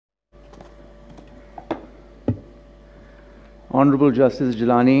Honorable Justice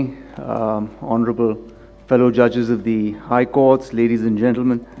Jilani, Honorable fellow judges of the High Courts, ladies and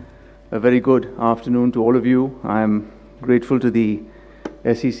gentlemen, a very good afternoon to all of you. I'm grateful to the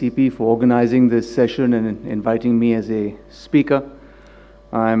SECP for organizing this session and inviting me as a speaker.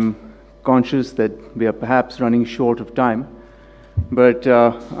 I'm conscious that we are perhaps running short of time, but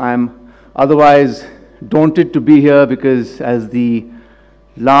I'm otherwise daunted to be here because as the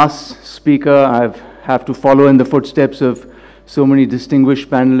last speaker, I have to follow in the footsteps of so many distinguished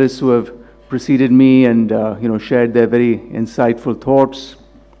panelists who have preceded me and shared their very insightful thoughts.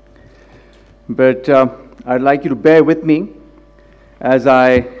 But I'd like you to bear with me as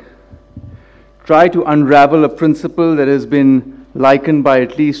I try to unravel a principle that has been likened by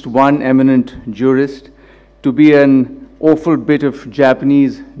at least one eminent jurist to be an awful bit of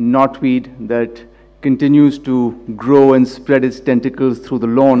Japanese knotweed that continues to grow and spread its tentacles through the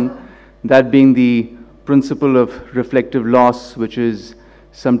lawn, that being the principle of reflective loss, which is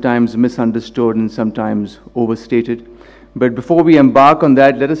sometimes misunderstood and sometimes overstated. But before we embark on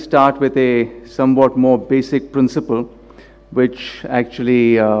that, let us start with a somewhat more basic principle, which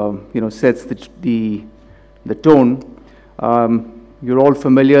actually sets the tone. You're all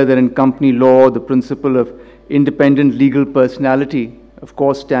familiar that in company law, the principle of independent legal personality, of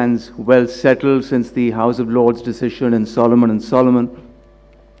course, stands well settled since the House of Lords decision in Solomon and Solomon.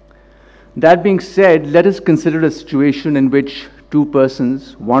 That being said, let us consider a situation in which two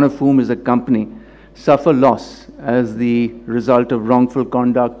persons, one of whom is a company, suffer loss as the result of wrongful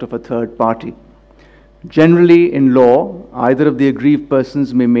conduct of a third party. Generally, in law, either of the aggrieved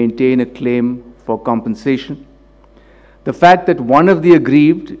persons may maintain a claim for compensation. The fact that one of the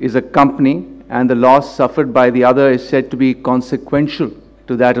aggrieved is a company and the loss suffered by the other is said to be consequential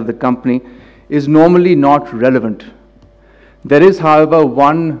to that of the company is normally not relevant. There is, however,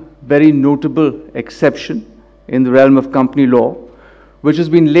 one very notable exception in the realm of company law, which has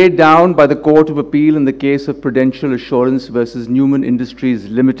been laid down by the Court of Appeal in the case of Prudential Assurance versus Newman Industries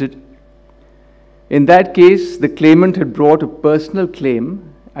Limited. In that case, the claimant had brought a personal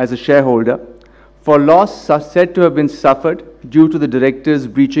claim as a shareholder for loss said to have been suffered due to the directors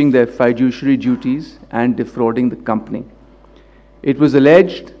breaching their fiduciary duties and defrauding the company. It was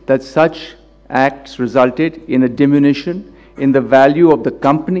alleged that such acts resulted in a diminution in the value of the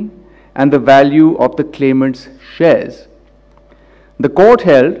company and the value of the claimant's shares. The court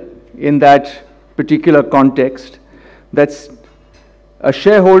held in that particular context that a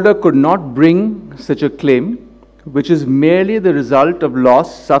shareholder could not bring such a claim, which is merely the result of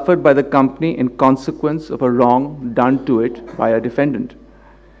loss suffered by the company in consequence of a wrong done to it by a defendant.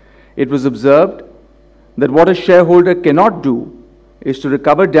 It was observed that what a shareholder cannot do is to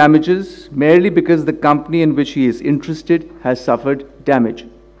recover damages merely because the company in which he is interested has suffered damage.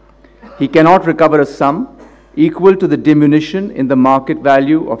 He cannot recover a sum equal to the diminution in the market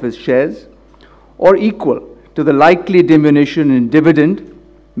value of his shares or equal to the likely diminution in dividend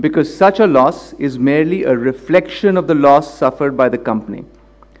because such a loss is merely a reflection of the loss suffered by the company.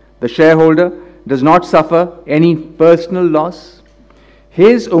 The shareholder does not suffer any personal loss.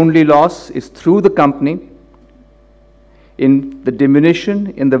 His only loss is through the company in the diminution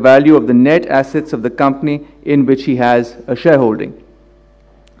in the value of the net assets of the company in which he has a shareholding.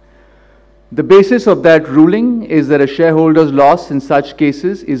 The basis of that ruling is that a shareholder's loss in such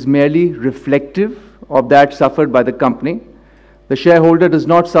cases is merely reflective of that suffered by the company. The shareholder does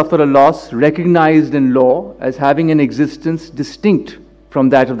not suffer a loss recognized in law as having an existence distinct from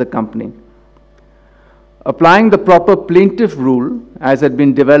that of the company. Applying the proper plaintiff rule, as had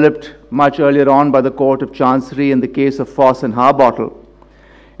been developed much earlier on by the Court of Chancery in the case of Foss and Harbottle,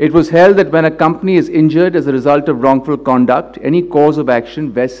 it was held that when a company is injured as a result of wrongful conduct, any cause of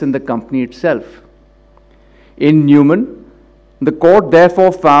action vests in the company itself. In Newman, the court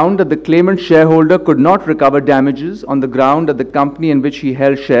therefore found that the claimant shareholder could not recover damages on the ground that the company in which he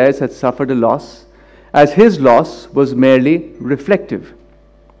held shares had suffered a loss, as his loss was merely reflective.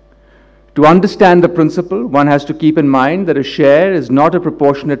 To understand the principle, one has to keep in mind that a share is not a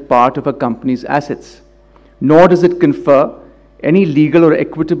proportionate part of a company's assets, nor does it confer any legal or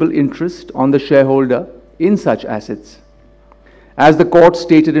equitable interest on the shareholder in such assets. As the court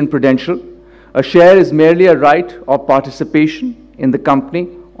stated in Prudential, a share is merely a right of participation in the company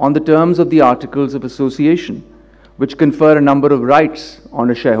on the terms of the Articles of Association, which confer a number of rights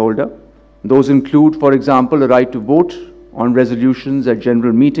on a shareholder. Those include, for example, a right to vote on resolutions at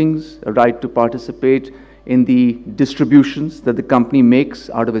general meetings, a right to participate in the distributions that the company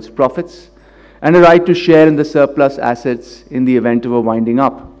makes out of its profits, and a right to share in the surplus assets in the event of a winding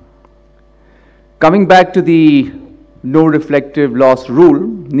up. Coming back to the no reflective loss rule,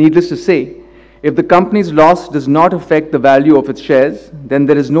 needless to say, If the company's loss does not affect the value of its shares, then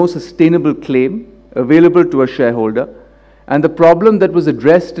there is no sustainable claim available to a shareholder, and the problem that was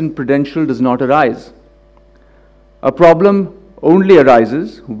addressed in Prudential does not arise. A problem only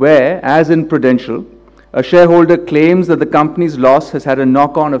arises where, as in Prudential, a shareholder claims that the company's loss has had a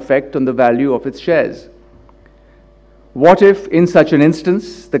knock-on effect on the value of its shares. What if, in such an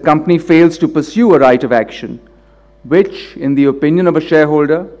instance, the company fails to pursue a right of action, which, in the opinion of a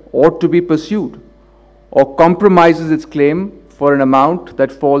shareholder, ought to be pursued, or compromises its claim for an amount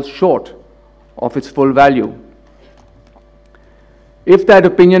that falls short of its full value? If that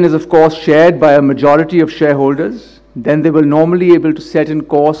opinion is, of course, shared by a majority of shareholders, then they will normally be able to set in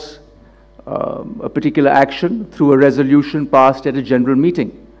course a particular action through a resolution passed at a general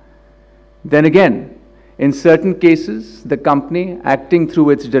meeting. Then again, in certain cases, the company, acting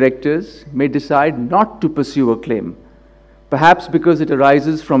through its directors, may decide not to pursue a claim, perhaps because it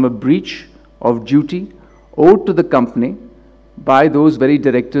arises from a breach of duty owed to the company by those very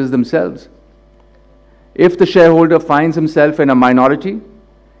directors themselves. If the shareholder finds himself in a minority,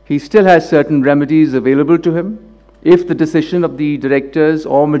 he still has certain remedies available to him if the decision of the directors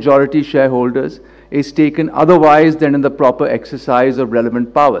or majority shareholders is taken otherwise than in the proper exercise of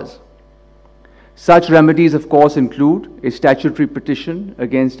relevant powers. Such remedies, of course, include a statutory petition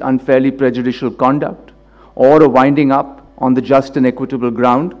against unfairly prejudicial conduct or a winding up on the just and equitable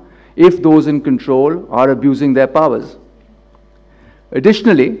ground if those in control are abusing their powers.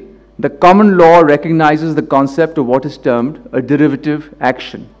 Additionally, the common law recognizes the concept of what is termed a derivative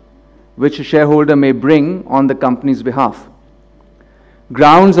action, which a shareholder may bring on the company's behalf.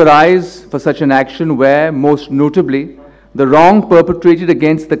 Grounds arise for such an action where, most notably, the wrong perpetrated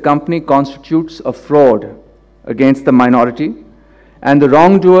against the company constitutes a fraud against the minority, and the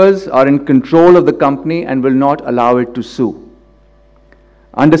wrongdoers are in control of the company and will not allow it to sue.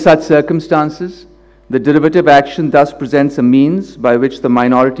 Under such circumstances, the derivative action thus presents a means by which the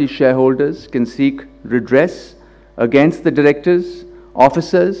minority shareholders can seek redress against the directors,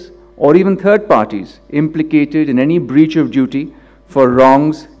 officers, or even third parties implicated in any breach of duty for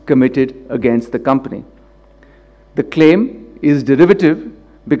wrongs committed against the company. The claim is derivative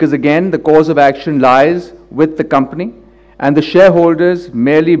because, again, the cause of action lies with the company and the shareholders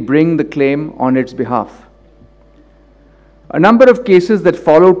merely bring the claim on its behalf. A number of cases that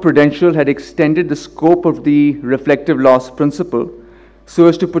followed Prudential had extended the scope of the reflective loss principle so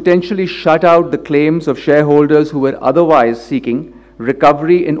as to potentially shut out the claims of shareholders who were otherwise seeking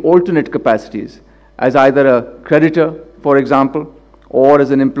recovery in alternate capacities, as either a creditor, for example, or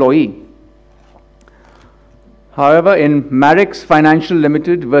as an employee. However, in Marex Financial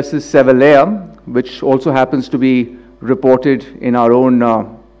Limited versus Sevalea, which also happens to be reported in our own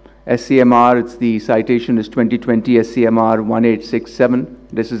SCMR, the citation is 2020 SCMR 1867.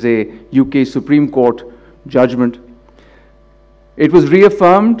 This is a UK Supreme Court judgment. It was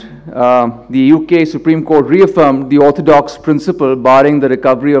reaffirmed, the UK Supreme Court reaffirmed the orthodox principle barring the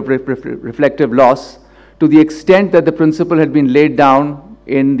recovery of reflective loss to the extent that the principle had been laid down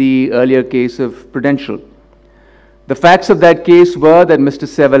in the earlier case of Prudential. The facts of that case were that Mr.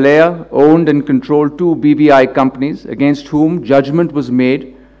 Sevalea owned and controlled two BVI companies against whom judgment was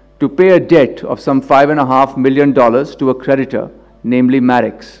made to pay a debt of some $5.5 million to a creditor, namely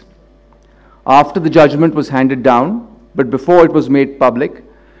Marex. After the judgment was handed down, but before it was made public,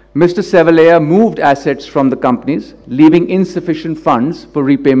 Mr. Sevalea moved assets from the companies, leaving insufficient funds for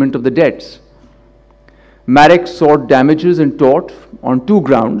repayment of the debts. Marex sought damages in tort on two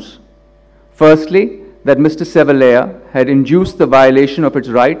grounds. Firstly, that Mr. Sevalea had induced the violation of its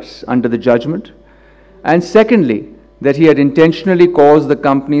rights under the judgment, and secondly, that he had intentionally caused the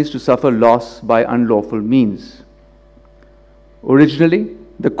companies to suffer loss by unlawful means. Originally,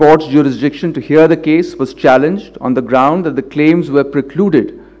 the court's jurisdiction to hear the case was challenged on the ground that the claims were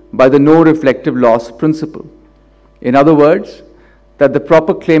precluded by the no reflective loss principle. In other words, that the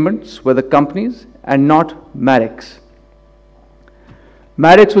proper claimants were the companies and not Marex.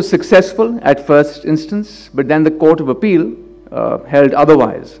 Marex was successful at first instance, but then the Court of Appeal held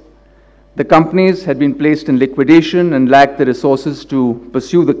otherwise. The companies had been placed in liquidation and lacked the resources to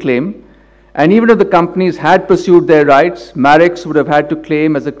pursue the claim. And even if the companies had pursued their rights, Marex would have had to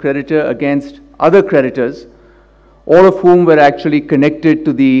claim as a creditor against other creditors, all of whom were actually connected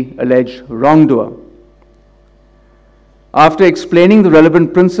to the alleged wrongdoer. After explaining the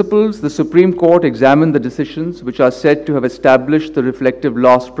relevant principles, the Supreme Court examined the decisions which are said to have established the reflective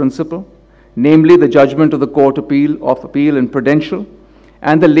loss principle, namely the judgment of the Court of Appeal in Prudential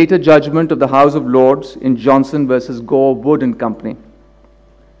and the later judgment of the House of Lords in Johnson versus Gore, Wood and Company.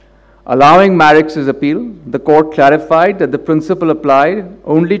 Allowing Marix's appeal, the court clarified that the principle applied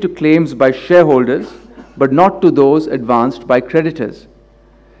only to claims by shareholders, but not to those advanced by creditors.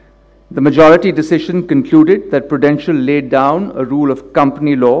 The majority decision concluded that Prudential laid down a rule of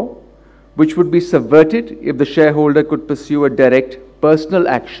company law which would be subverted if the shareholder could pursue a direct personal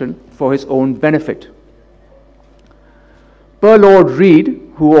action for his own benefit. Per Lord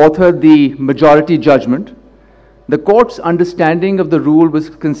Reed, who authored the majority judgment, the court's understanding of the rule was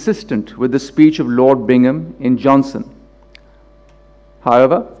consistent with the speech of Lord Bingham in Johnson.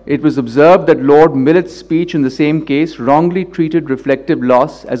 However, it was observed that Lord Millett's speech in the same case wrongly treated reflective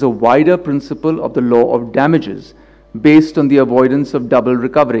loss as a wider principle of the law of damages based on the avoidance of double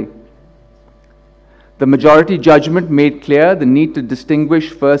recovery. The majority judgment made clear the need to distinguish,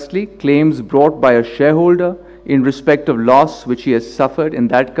 firstly, claims brought by a shareholder in respect of loss which he has suffered in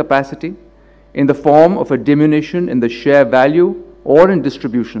that capacity, in the form of a diminution in the share value or in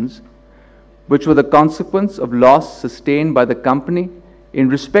distributions, which were the consequence of loss sustained by the company, in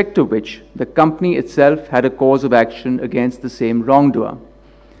respect of which the company itself had a cause of action against the same wrongdoer.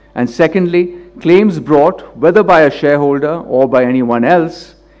 And secondly, claims brought, whether by a shareholder or by anyone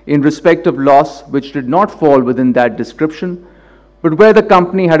else, in respect of loss which did not fall within that description, but where the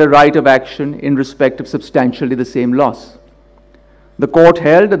company had a right of action in respect of substantially the same loss. The court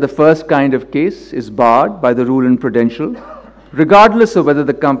held that the first kind of case is barred by the rule in Prudential, regardless of whether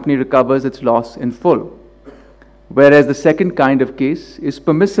the company recovers its loss in full, whereas the second kind of case is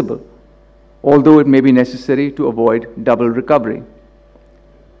permissible, although it may be necessary to avoid double recovery.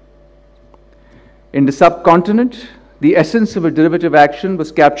 In the subcontinent, the essence of a derivative action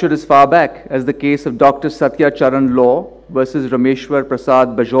was captured as far back as the case of Dr. Satya Charan Law versus Rameshwar Prasad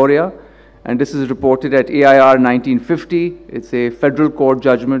Bajoria, and this is reported at AIR 1950. It's a federal court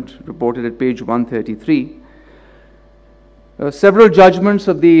judgment reported at page 133. Several judgments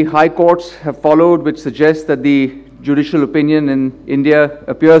of the high courts have followed which suggest that the judicial opinion in India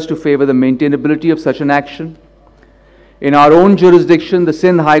appears to favor the maintainability of such an action. In our own jurisdiction, the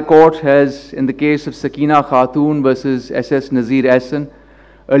Sindh High Court has, in the case of Sakina Khatoon versus SS Nazir Ehsan,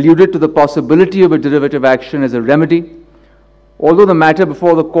 alluded to the possibility of a derivative action as a remedy. Although the matter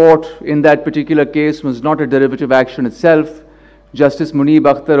before the court in that particular case was not a derivative action itself, Justice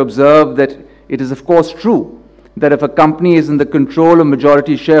Munib Akhtar observed that it is of course true that if a company is in the control of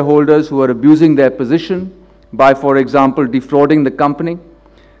majority shareholders who are abusing their position by, for example, defrauding the company,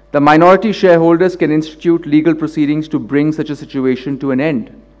 the minority shareholders can institute legal proceedings to bring such a situation to an end.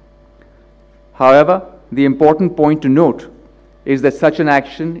 However, the important point to note is that such an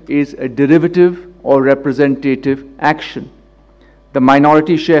action is a derivative or representative action. The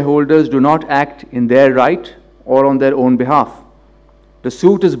minority shareholders do not act in their right or on their own behalf. The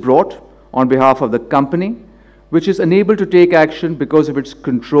suit is brought on behalf of the company, which is unable to take action because of its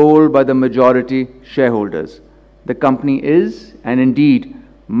control by the majority shareholders. The company is, and indeed,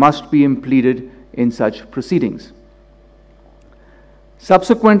 must be impleaded in such proceedings.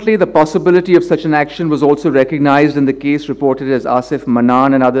 Subsequently, the possibility of such an action was also recognized in the case reported as Asif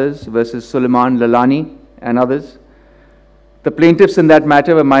Manan and others versus Suleiman Lalani and others. The plaintiffs in that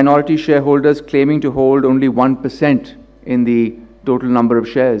matter were minority shareholders claiming to hold only 1% in the total number of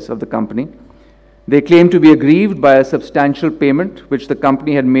shares of the company. They claimed to be aggrieved by a substantial payment which the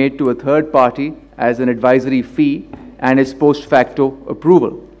company had made to a third party as an advisory fee and its post facto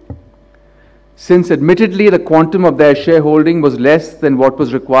approval. Since admittedly the quantum of their shareholding was less than what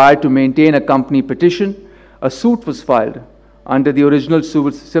was required to maintain a company petition, a suit was filed under the original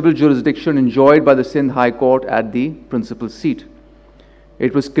civil jurisdiction enjoyed by the Sindh High Court at the principal seat.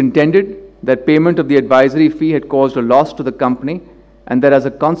 It was contended that payment of the advisory fee had caused a loss to the company and that as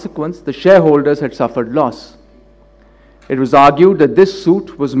a consequence the shareholders had suffered loss. It was argued that this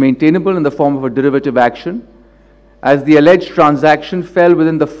suit was maintainable in the form of a derivative action as the alleged transaction fell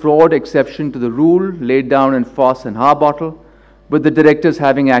within the fraud exception to the rule laid down in Foss and Harbottle, with the directors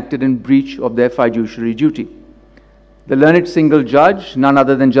having acted in breach of their fiduciary duty. The learned single judge, none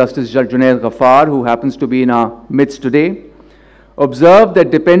other than Justice Junaid Ghaffar, who happens to be in our midst today, observed that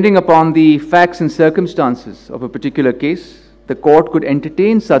depending upon the facts and circumstances of a particular case, the court could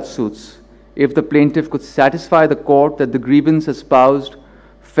entertain such suits if the plaintiff could satisfy the court that the grievance espoused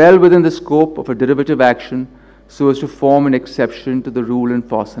fell within the scope of a derivative action so as to form an exception to the rule in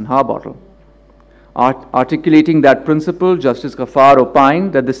Foss and Harbottle. Articulating that principle, Justice Ghaffar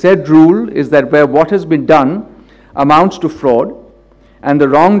opined that the said rule is that where what has been done amounts to fraud and the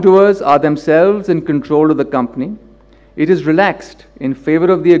wrongdoers are themselves in control of the company, it is relaxed in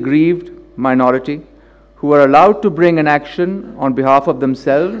favor of the aggrieved minority who are allowed to bring an action on behalf of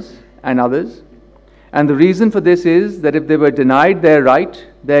themselves and others, And the reason for this is that if they were denied their right,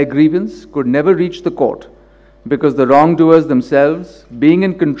 their grievance could never reach the court, because the wrongdoers themselves, being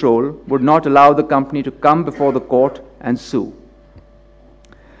in control, would not allow the company to come before the court and sue.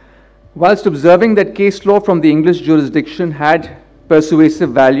 Whilst observing that case law from the English jurisdiction had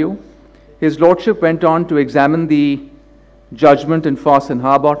persuasive value, His Lordship went on to examine the judgment in Foss and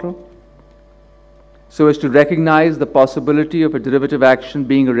Harbottle so as to recognize the possibility of a derivative action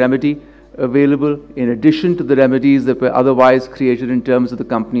being a remedy available in addition to the remedies that were otherwise created in terms of the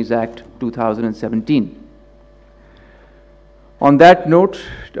Companies Act 2017. On that note,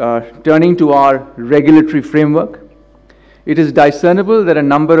 turning to our regulatory framework, it is discernible that a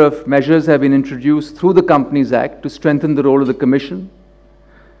number of measures have been introduced through the Companies Act to strengthen the role of the Commission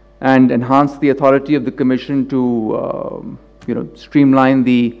and enhance the authority of the Commission to streamline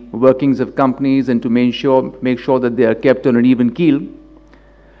the workings of companies and to make sure that they are kept on an even keel.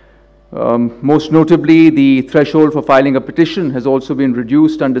 Most notably, the threshold for filing a petition has also been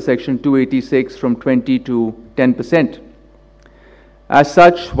reduced under Section 286 from 20 to 10%. As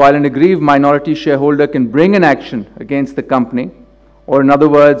such, while an aggrieved minority shareholder can bring an action against the company, or in other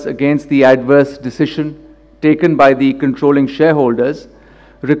words, against the adverse decision taken by the controlling shareholders,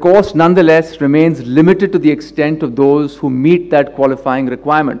 recourse nonetheless remains limited to the extent of those who meet that qualifying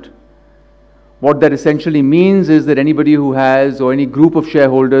requirement. What that essentially means is that anybody who has, or any group of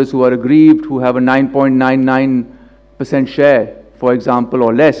shareholders who are aggrieved, who have a 9.99% share, for example,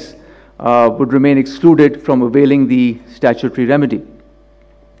 or less, would remain excluded from availing the statutory remedy.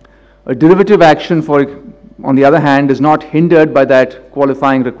 A derivative action, on the other hand, is not hindered by that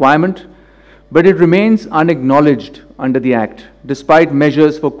qualifying requirement, but it remains unacknowledged under the Act, despite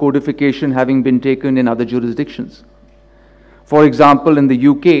measures for codification having been taken in other jurisdictions. For example, in the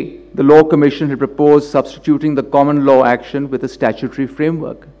UK, the Law Commission had proposed substituting the common law action with a statutory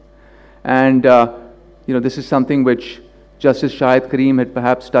framework. And this is something which Justice Shahid Karim had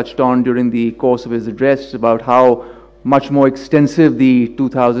perhaps touched on during the course of his address about how much more extensive the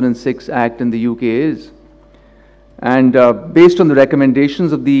 2006 Act in the UK is. And based on the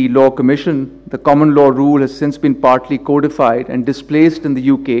recommendations of the Law Commission, the common law rule has since been partly codified and displaced in the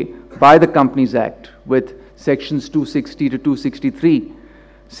UK by the Companies Act, with sections 260 to 263,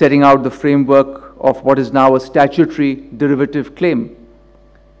 setting out the framework of what is now a statutory derivative claim.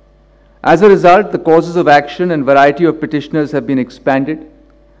 As a result, the causes of action and variety of petitioners have been expanded.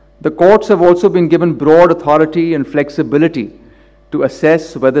 The courts have also been given broad authority and flexibility to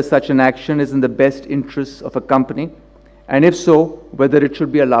assess whether such an action is in the best interests of a company, and if so, whether it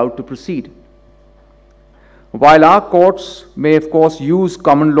should be allowed to proceed. While our courts may of course use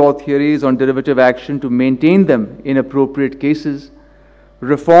common law theories on derivative action to maintain them in appropriate cases,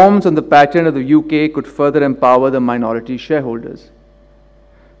 reforms on the pattern of the UK could further empower the minority shareholders.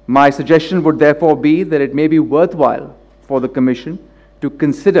 My suggestion would therefore be that it may be worthwhile for the Commission to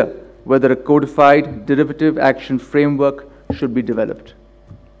consider whether a codified derivative action framework should be developed.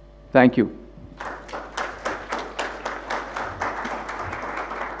 Thank you.